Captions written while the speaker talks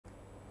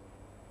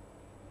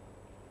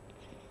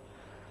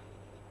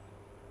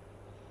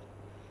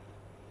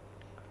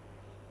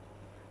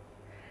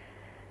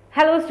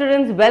Hello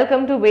students,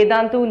 welcome to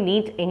Vedantu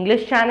NEET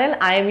English channel.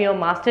 I am your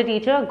master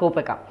teacher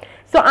Gopika.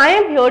 So I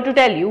am here to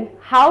tell you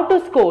how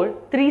to score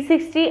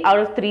 360 out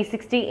of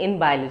 360 in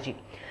biology.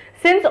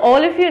 Since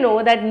all of you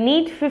know that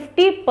NEET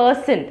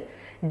 50%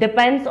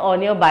 depends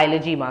on your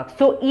biology marks.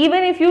 So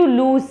even if you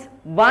lose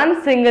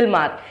one single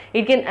mark,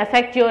 it can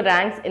affect your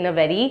ranks in a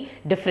very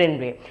different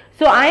way.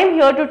 So I am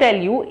here to tell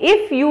you,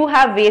 if you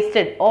have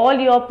wasted all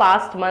your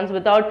past months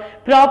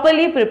without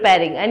properly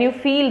preparing and you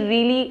feel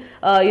really,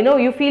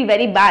 you feel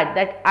very bad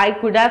that I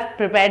could have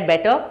prepared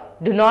better,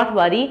 do not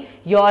worry,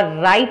 you're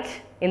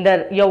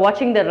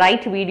watching the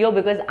right video,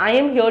 because I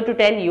am here to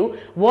tell you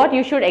what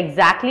you should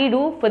exactly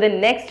do for the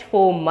next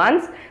 4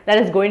 months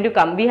that is going to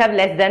come. We have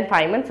less than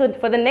 5 months. So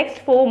for the next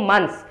 4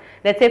 months,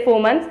 let's say 4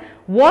 months,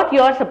 what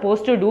you are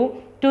supposed to do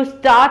to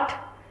start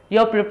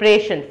your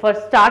preparation, for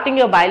starting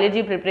your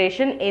biology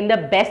preparation in the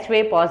best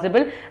way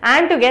possible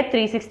and to get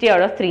 360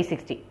 out of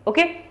 360.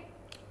 Okay.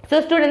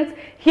 So students,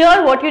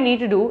 here what you need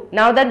to do,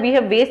 now that we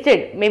have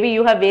wasted, maybe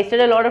you have wasted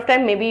a lot of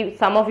time, maybe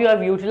some of you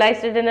have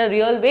utilized it in a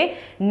real way,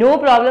 no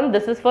problem.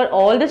 This is for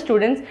all the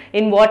students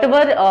in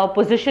whatever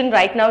position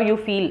right now you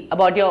feel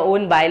about your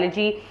own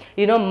biology,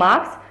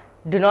 marks.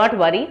 Do not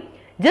worry.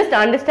 Just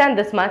understand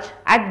this much.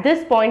 At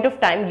this point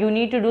of time, you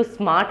need to do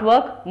smart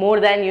work more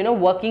than,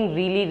 working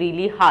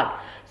really hard.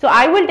 So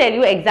I will tell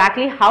you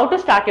exactly how to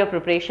start your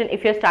preparation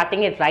if you're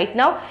starting it right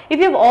now. If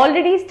you've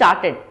already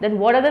started, then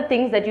what are the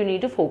things that you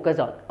need to focus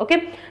on?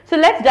 Okay. So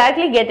let's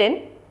directly get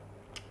in.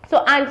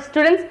 So, and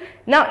students,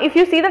 now if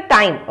you see the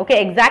time,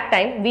 okay, exact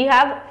time, we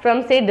have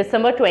from say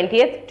December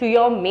 20th to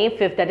your May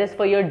 5th, that is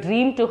for your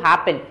dream to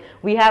happen.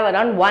 We have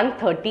around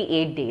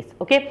 138 days,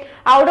 okay,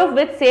 out of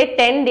which say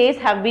 10 days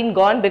have been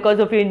gone because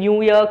of your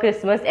New Year,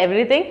 Christmas,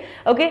 everything,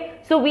 okay.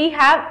 So we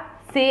have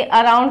say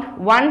around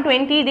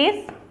 120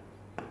 days.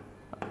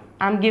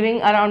 I'm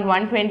giving around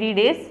 120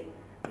 days,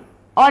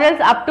 or else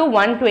up to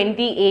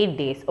 128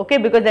 days, okay,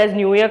 because there's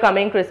New Year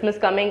coming, Christmas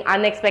coming,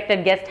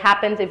 unexpected guest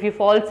happens, if you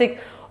fall sick,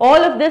 all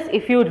of this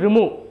if you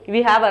remove,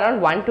 we have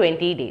around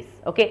 120 days,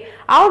 okay.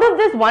 Out of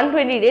this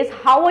 120 days,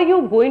 how are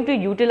you going to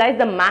utilize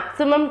the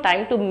maximum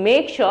time to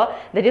make sure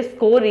that your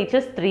score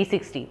reaches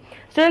 360?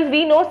 Students,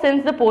 we know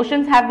since the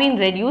portions have been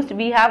reduced,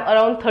 we have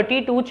around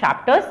 32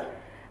 chapters,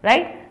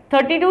 right?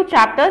 32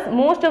 chapters,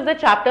 most of the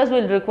chapters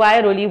will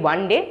require only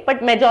 1 day,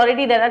 but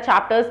majority there are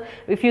chapters,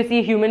 if you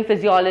see human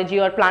physiology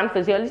or plant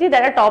physiology,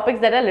 there are topics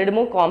that are a little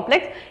more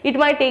complex. It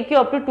might take you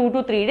up to 2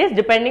 to 3 days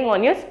depending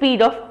on your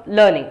speed of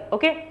learning,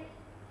 okay.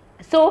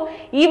 So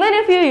even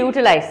if you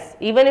utilize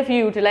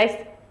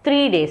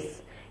 3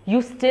 days,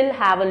 you still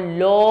have a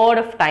lot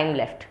of time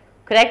left,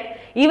 correct?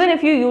 Even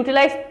if you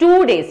utilize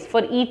 2 days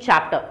for each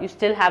chapter, you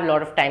still have a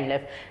lot of time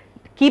left.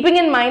 Keeping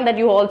in mind that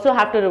you also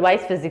have to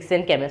revise physics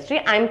and chemistry,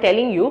 I am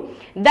telling you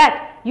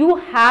that you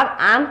have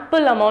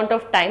ample amount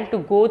of time to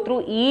go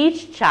through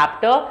each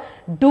chapter,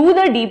 do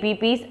the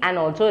DPPs and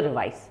also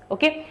revise,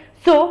 okay.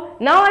 So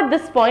now at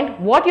this point,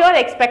 what you are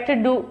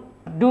expected to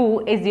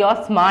do is your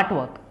smart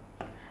work,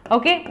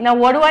 okay. Now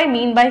what do I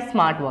mean by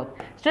smart work?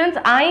 Students,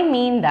 I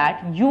mean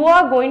that you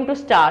are going to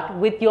start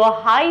with your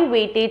high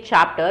weightage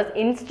chapters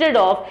instead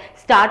of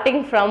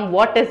starting from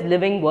what is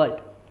living world.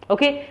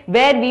 Okay,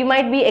 where we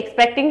might be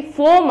expecting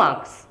 4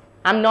 marks.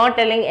 I'm not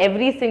telling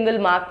every single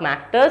mark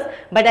matters,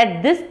 but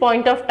at this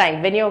point of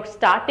time, when you're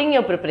starting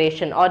your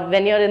preparation or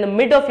when you're in the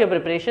mid of your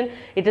preparation,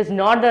 it is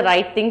not the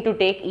right thing to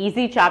take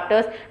easy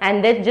chapters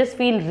and then just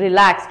feel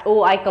relaxed.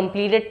 Oh, I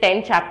completed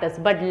 10 chapters,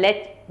 but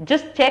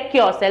just check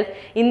yourself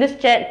in this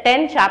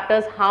 10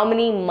 chapters, how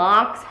many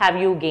marks have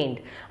you gained?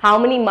 How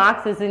many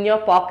marks is in your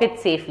pocket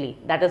safely?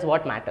 That is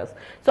what matters.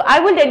 So I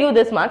will tell you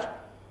this much.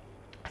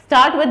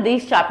 Start with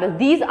these chapters.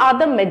 These are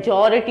the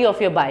majority of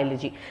your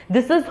biology.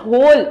 This is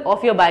whole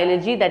of your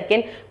biology that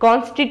can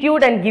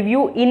constitute and give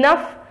you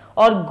enough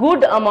or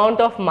good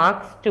amount of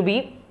marks to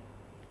be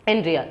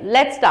in real.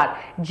 Let's start.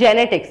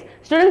 Genetics.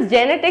 Students,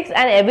 genetics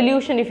and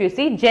evolution, if you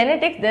see,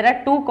 genetics, there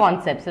are 2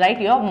 concepts, right?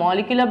 Your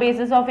molecular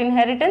basis of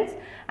inheritance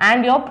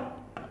and your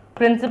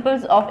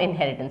principles of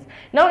inheritance.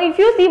 Now, if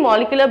you see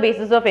molecular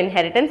basis of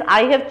inheritance,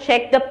 I have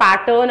checked the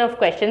pattern of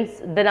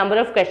questions, the number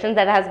of questions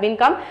that has been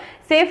come.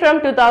 Say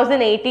from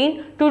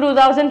 2018 to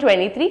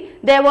 2023,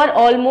 there were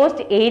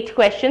almost 8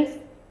 questions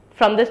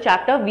from this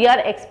chapter. We are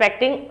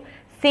expecting,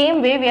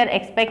 same way we are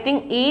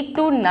expecting 8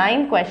 to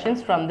 9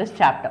 questions from this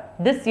chapter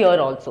this year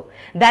also.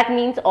 That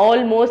means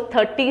almost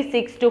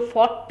 36 to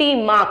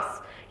 40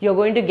 marks you're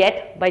going to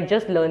get by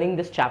just learning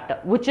this chapter,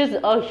 which is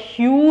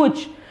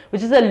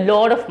a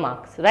lot of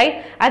marks,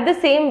 right? At the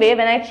same way,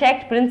 when I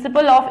checked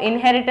principle of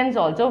inheritance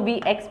also,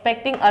 we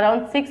expecting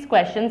around 6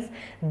 questions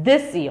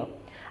this year.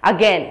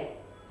 Again,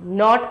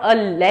 not a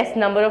less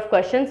number of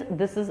questions,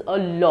 this is a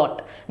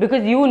lot,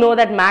 because you know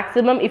that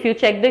maximum, if you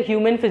check the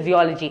human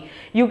physiology,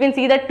 you can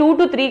see that 2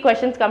 to 3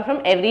 questions come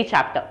from every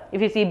chapter.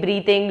 If you see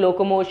breathing,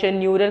 locomotion,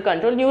 neural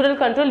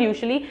control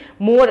usually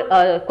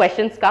more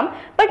questions come,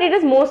 but it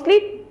is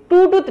mostly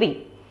 2 to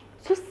 3.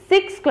 So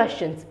 6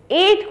 questions,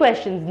 8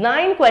 questions,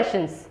 9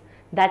 questions,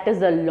 that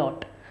is a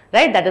lot.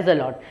 right? That is a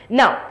lot.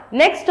 Now,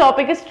 next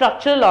topic is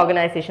structural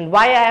organization.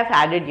 Why I have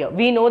added here?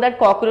 We know that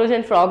cockroach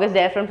and frog is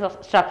there from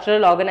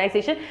structural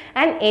organization,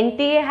 and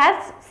NTA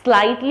has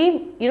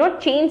slightly,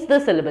 changed the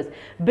syllabus,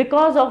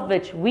 because of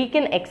which we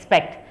can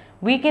expect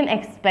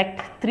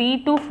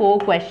 3 to 4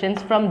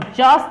 questions from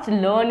just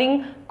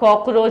learning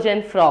cockroach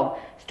and frog.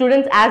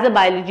 Students, as a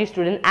biology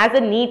student, as a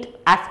NEET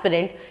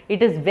aspirant,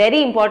 it is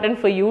very important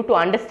for you to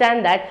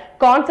understand that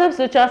concepts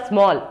which are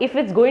small, if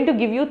it's going to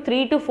give you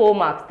 3 to 4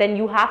 marks, then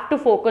you have to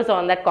focus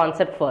on that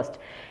concept first.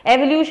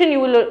 Evolution,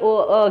 you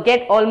will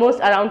get almost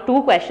around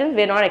 2 questions.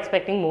 We're not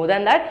expecting more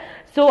than that.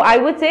 So I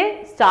would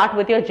say start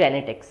with your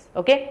genetics,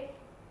 okay?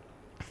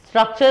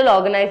 Structural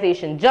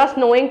organization, just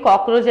knowing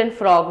cockroach and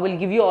frog will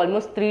give you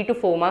almost 3 to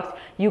 4 marks.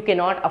 You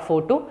cannot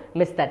afford to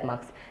miss that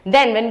marks.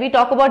 Then when we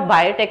talk about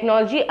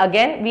biotechnology,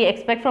 again we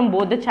expect from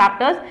both the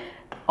chapters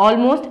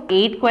almost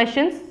 8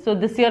 questions. So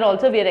this year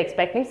also we are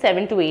expecting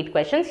 7 to 8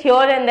 questions. Here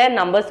and there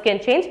numbers can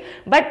change,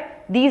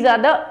 but these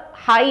are the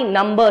high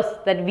numbers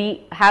that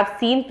we have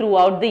seen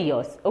throughout the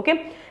years,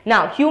 okay?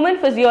 Now, human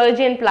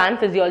physiology and plant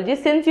physiology,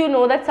 since you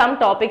know that some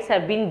topics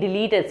have been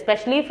deleted,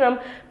 especially from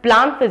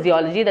plant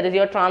physiology, that is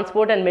your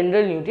transport and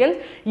mineral nutrients,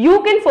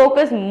 you can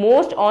focus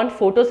most on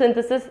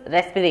photosynthesis,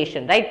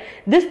 respiration, right?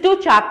 These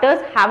 2 chapters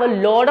have a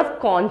lot of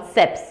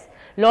concepts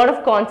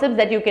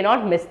that you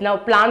cannot miss. Now,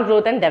 plant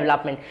growth and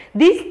development.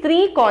 These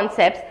 3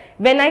 concepts,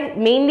 when I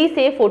mainly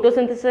say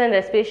photosynthesis and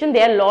respiration,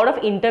 they are a lot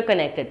of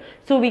interconnected.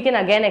 So we can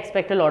again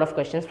expect a lot of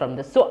questions from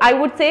this. So I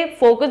would say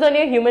focus on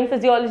your human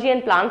physiology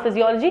and plant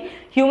physiology.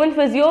 Human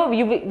physio,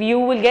 you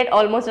will get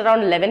almost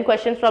around 11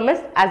 questions from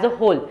us as a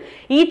whole.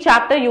 Each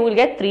chapter you will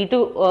get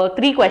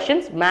 3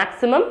 questions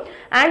maximum,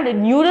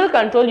 and neural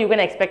control you can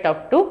expect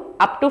up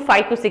to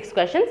 5 to 6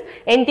 questions.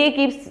 NTA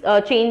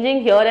keeps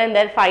changing here and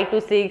there, 5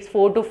 to 6,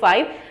 4 to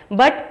 5,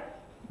 but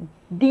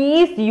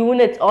these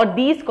units or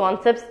these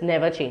concepts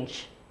never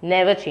change.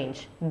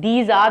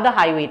 These are the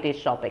high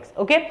weightage topics,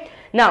 okay?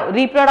 Now,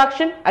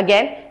 reproduction,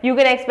 again you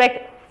can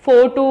expect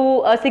 4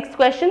 to 6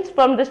 questions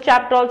from this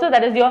chapter also,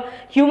 that is your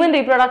human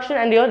reproduction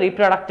and your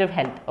reproductive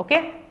health,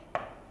 okay?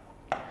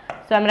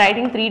 So I'm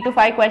writing 3 to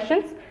 5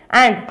 questions.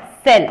 And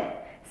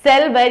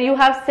cell, where you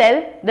have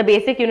cell, the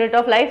basic unit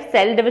of life,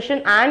 cell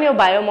division and your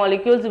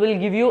biomolecules will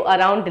give you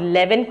around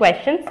 11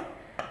 questions,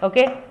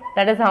 okay?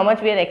 That is how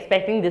much we are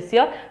expecting this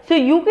year. So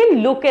you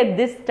can look at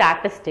this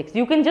statistics.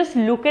 You can just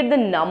look at the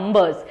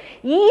numbers.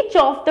 Each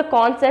of the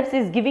concepts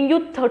is giving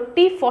you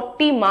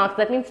 30-40 marks.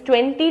 That means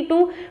 20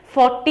 to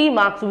 40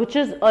 marks, which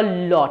is a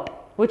lot.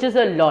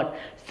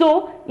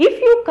 So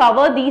if you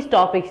cover these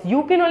topics,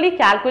 you can only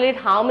calculate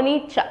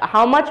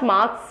how much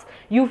marks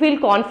you feel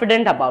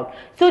confident about.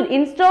 So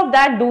instead of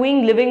that,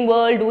 doing living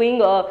world,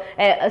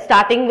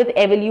 starting with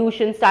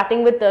evolution,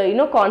 starting with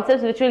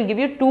concepts which will give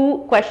you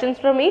 2 questions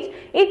from each,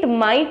 it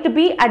might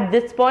be at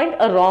this point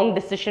a wrong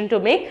decision to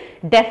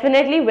make.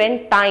 Definitely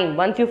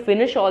once you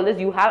finish all this,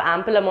 you have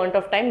ample amount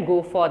of time,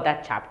 go for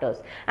that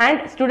chapters.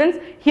 And students,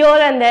 here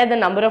and there the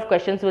number of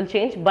questions will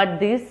change, but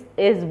this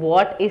is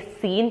what is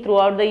seen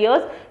throughout the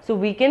years, so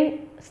we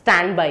can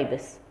stand by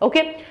this,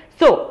 okay?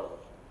 So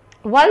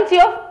once you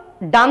have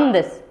done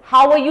this,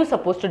 how are you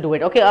supposed to do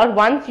it, okay? Or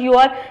once you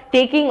are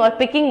taking or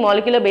picking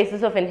molecular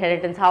basis of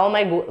inheritance, how am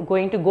I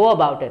going to go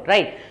about it,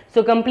 right?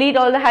 So complete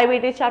all the high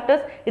weightage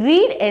chapters,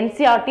 read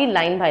NCERT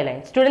line by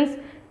line. Students,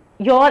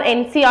 your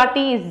NCERT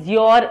is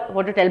your,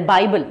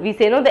 Bible. We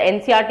say, no, the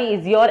NCERT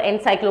is your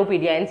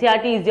encyclopedia.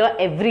 NCERT is your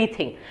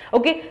everything,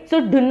 okay?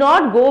 So do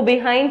not go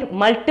behind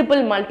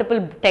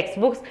multiple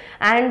textbooks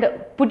and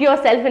put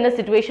yourself in a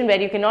situation where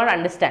you cannot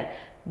understand.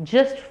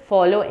 Just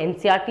follow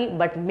NCERT,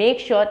 but make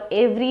sure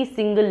every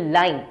single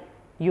line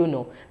you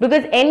know,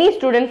 because any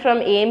student from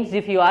AIMS,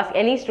 if you ask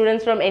any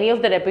students from any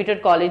of the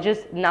reputed colleges,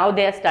 now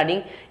they are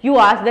studying, you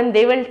ask them,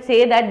 they will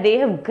say that they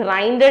have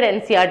grinded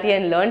NCERT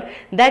and learned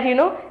that,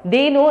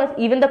 they know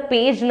even the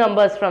page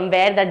numbers from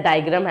where that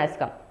diagram has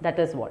come. That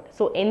is what.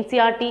 So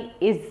NCERT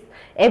is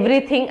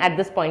everything at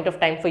this point of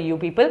time for you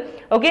people,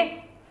 okay?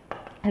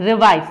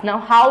 Revise. Now,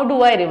 how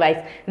do I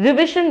revise?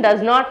 Revision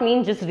does not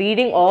mean just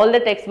reading all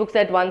the textbooks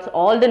at once,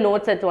 all the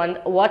notes at once,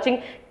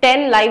 watching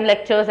 10 live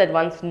lectures at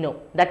once.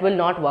 No, that will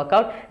not work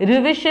out.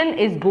 Revision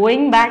is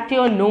going back to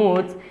your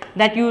notes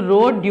that you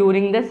wrote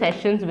during the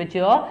sessions with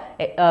your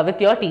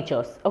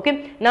teachers,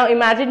 okay? Now,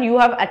 imagine you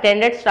have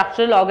attended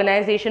structural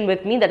organization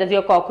with me, that is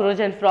your cockroach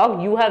and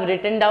frog. You have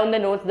written down the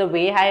notes the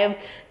way I have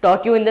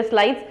taught you in the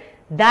slides.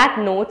 That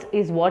notes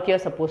is what you're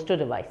supposed to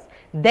revise.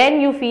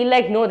 Then you feel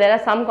like, no, there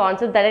are some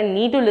concepts that I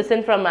need to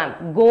listen from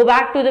ma'am. Go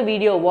back to the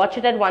video, watch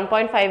it at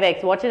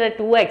 1.5x, watch it at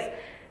 2x,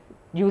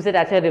 use it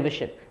as a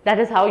revision. That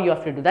is how you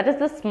have to do. That is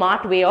the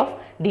smart way of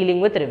dealing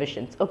with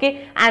revisions,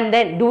 okay? And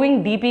then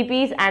doing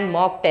DPPs and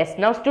mock tests.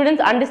 Now students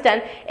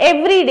understand,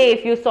 every day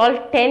if you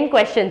solve 10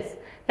 questions,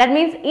 that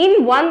means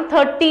in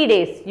 130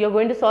 days, you're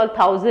going to solve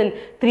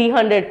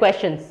 1,300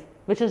 questions.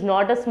 which is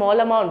not a small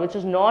amount, which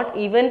is not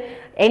even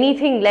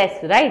anything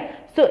less, right?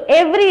 So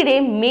every day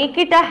make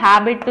it a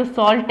habit to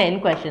solve 10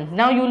 questions.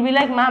 Now you will be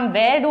like, ma'am,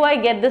 where do I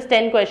get this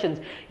 10 questions?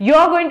 You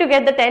are going to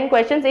get the 10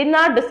 questions in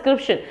our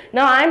description.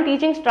 Now I am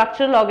teaching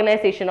structural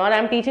organization, or I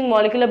am teaching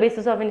molecular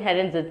basis of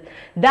inheritance.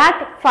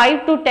 That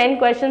 5 to 10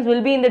 questions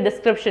will be in the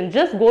description.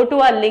 Just go to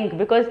our link,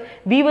 because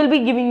we will be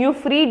giving you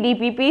free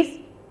DPPs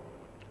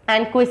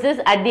and quizzes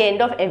at the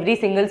end of every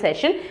single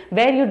session,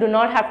 where you do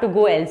not have to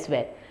go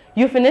elsewhere.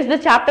 You finish the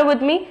chapter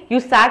with me, you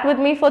sat with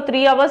me for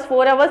 3 hours,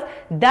 4 hours,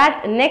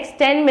 that next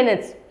 10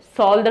 minutes,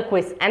 solve the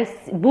quiz and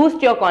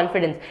boost your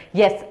confidence.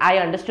 Yes, I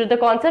understood the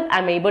concept, I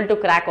am able to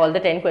crack all the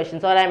 10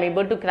 questions, or I am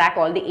able to crack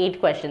all the 8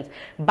 questions.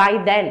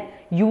 By then,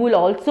 you will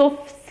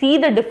also see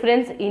the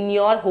difference in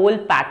your whole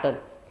pattern,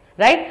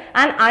 right?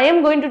 And I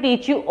am going to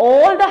teach you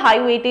all the high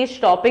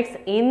weightage topics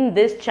in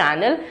this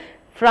channel.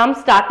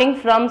 Starting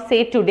from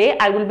say today,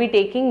 I will be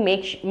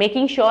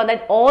making sure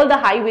that all the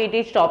high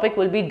weightage topic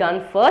will be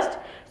done first,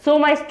 so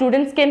my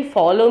students can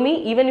follow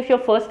me. Even if you're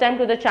first time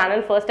to the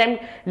channel, first time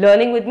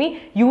learning with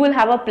me, you will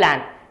have a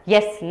plan.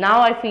 Yes, now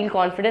I feel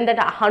confident that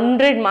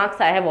 100 marks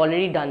I have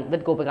already done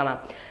with Gopika Ma'am.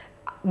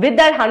 With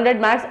that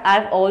 100 marks, I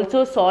have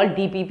also solved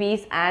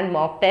DPPs and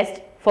mock tests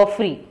for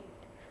free.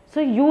 So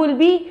you will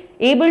be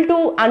able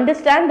to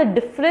understand the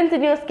difference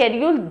in your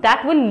schedule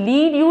that will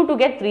lead you to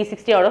get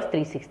 360 out of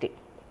 360.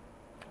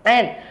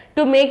 And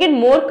to make it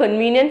more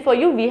convenient for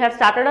you, we have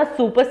started a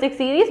Super 6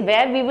 series,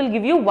 where we will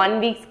give you 1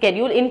 week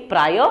schedule in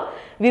prior.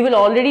 We will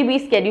already be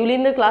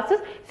scheduling the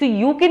classes, so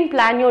you can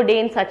plan your day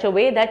in such a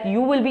way that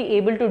you will be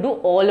able to do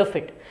all of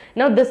it.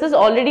 Now this is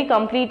already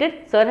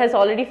completed. Sir has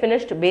already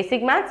finished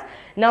basic maths.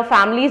 Now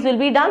families will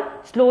be done.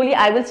 Slowly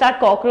I will start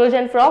cockroach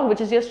and frog,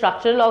 which is your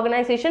structural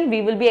organization.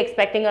 We will be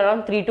expecting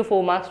around 3 to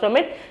 4 marks from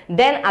it.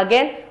 Then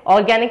again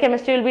organic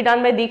chemistry will be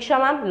done by Diksha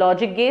Ma'am,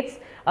 logic gates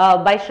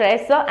by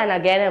Shreyas Sir, and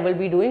again I will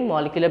be doing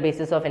molecular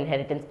basis of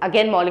inheritance.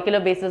 Again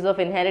molecular basis of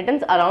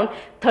inheritance, around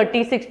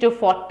 36 to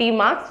 40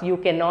 marks. You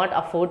cannot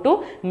afford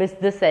to miss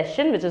this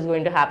session, which is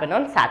going to happen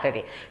on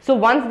Saturday. So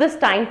once this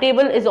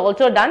timetable is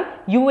also done,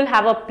 you will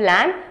have a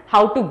plan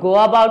how to go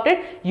about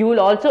it. You will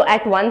also,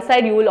 at one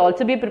side, you will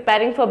also be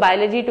preparing for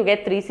biology to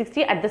get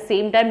 360. At the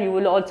same time, you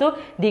will also,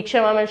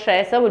 Diksha Ma'am and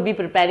Shreyas Sir will be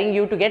preparing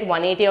you to get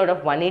 180 out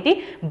of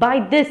 180. By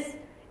this,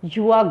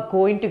 you are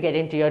going to get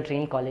into your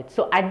dream college.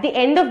 So at the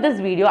end of this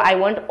video, I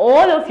want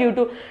all of you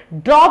to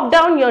drop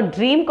down your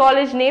dream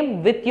college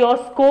name with your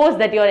scores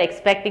that you are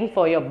expecting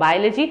for your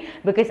biology,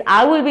 because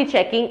I will be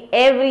checking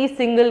every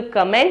single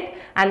comment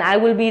and I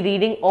will be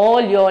reading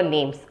all your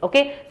names.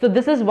 Okay, so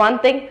this is one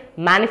thing,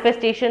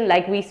 manifestation,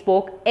 like we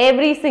spoke,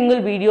 every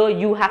single video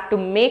you have to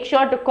make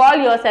sure to call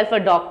yourself a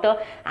doctor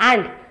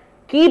and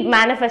keep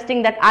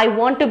manifesting that I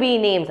want to be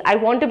in AIMS, I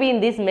want to be in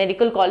these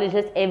medical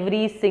colleges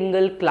every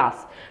single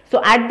class.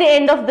 So at the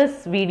end of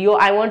this video,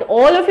 I want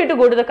all of you to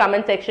go to the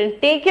comment section,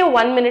 take your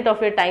 1 minute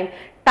of your time,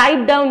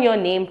 type down your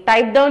name,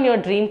 type down your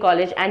dream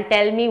college and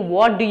tell me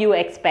what do you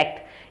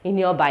expect in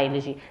your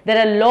biology. There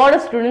are a lot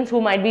of students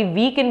who might be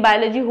weak in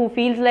biology who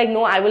feels like,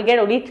 no, I will get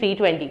only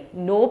 320.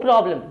 No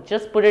problem,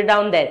 just put it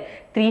down there,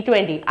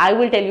 320. I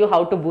will tell you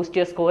how to boost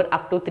your score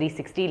up to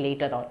 360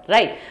 later on,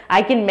 right?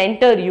 I can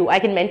mentor you, I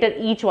can mentor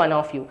each one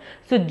of you.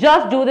 So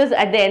just do this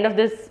at the end of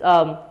this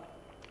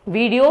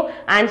video.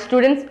 And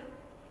students,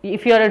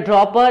 if you are a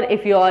dropper,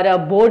 if you are a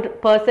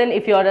board person,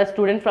 if you are a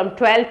student from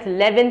 12th,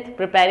 11th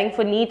preparing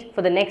for NEET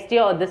for the next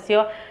year or this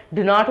year,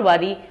 do not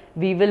worry.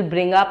 We will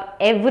bring up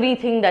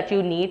everything that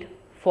you need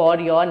for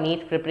your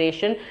NEET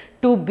preparation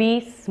to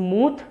be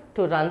smooth,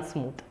 to run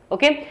smooth.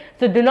 Okay,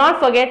 so do not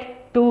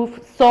forget to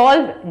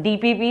solve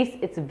DPPs.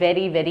 It's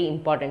very, very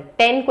important.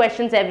 10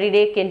 questions every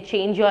day can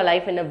change your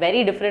life in a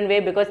very different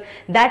way, because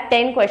that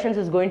 10 questions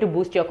is going to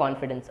boost your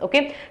confidence.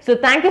 Okay, so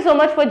thank you so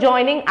much for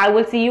joining. I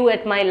will see you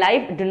at my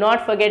live. Do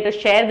not forget to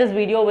share this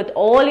video with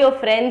all your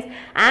friends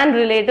and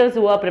relatives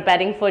who are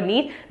preparing for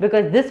NEET,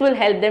 because this will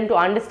help them to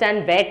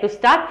understand where to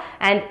start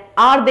and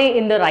are they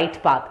in the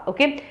right path.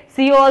 Okay,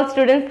 see you all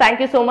students.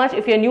 Thank you so much.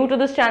 If you're new to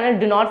this channel,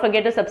 do not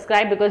forget to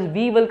subscribe, because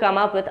we will come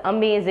up with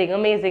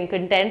amazing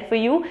content for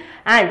you,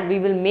 and we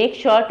will make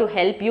sure to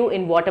help you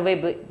in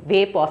whatever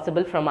way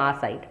possible from our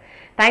side.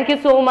 Thank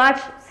you so much.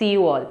 See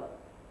you all.